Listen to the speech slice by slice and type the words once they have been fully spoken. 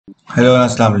Hello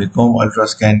and Assalamu alaikum.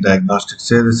 Ultrascan Diagnostics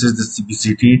here. This is the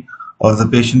CBCT of the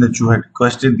patient that you had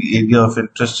requested. The area of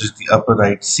interest is the upper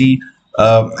right C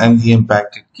and the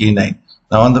impacted canine.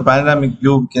 Now, on the panoramic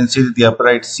view, we can see that the upper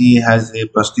right C has a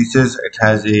prosthesis. It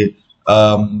has a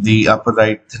the upper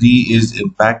right 3 is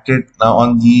impacted. Now,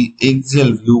 on the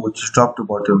axial view, which is top to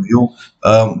bottom view,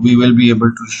 we will be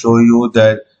able to show you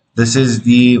that this is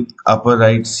the upper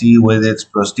right C with its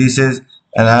prosthesis,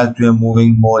 and as we are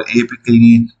moving more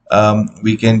apically,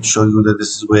 we can show you that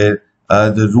this is where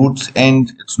the roots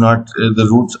end. It's not the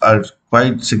roots are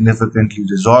quite significantly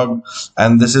resolved,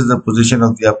 and this is the position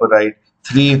of the upper right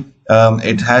 3.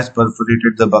 It has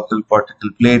perforated the buccal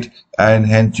cortical plate, and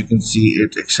hence you can see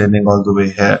it extending all the way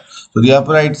here. So the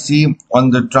upper right C, on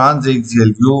the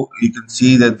transaxial view, you can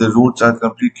see that the roots are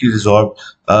completely resolved.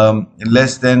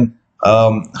 Less than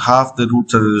half the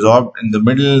roots are resolved. In the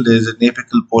middle, there is an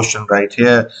apical portion right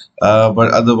here,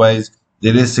 but otherwise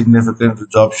there is significant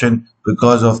resorption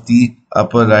because of the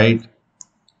upper right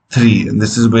 3, and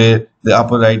this is where the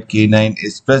upper right canine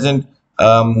is present.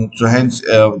 So hence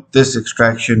this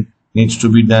extraction needs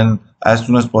to be done as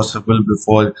soon as possible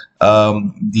before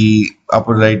the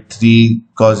upper right 3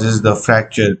 causes the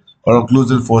fracture, or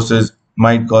occlusal forces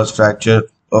might cause fracture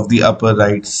of the upper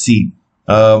right C.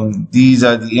 These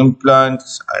are the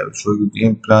implants. I will show you the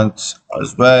implants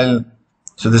as well.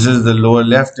 So this is the lower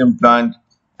left implant,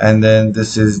 and then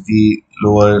this is the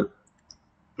lower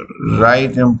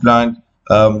right implant.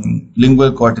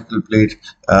 Lingual cortical plate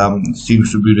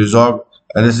seems to be resolved,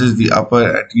 and this is the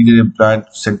upper anterior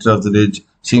implant, center of the ridge,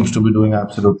 seems to be doing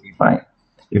absolutely fine.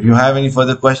 If you have any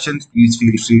further questions, please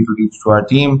feel free to reach to our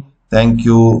team. Thank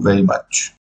you very much.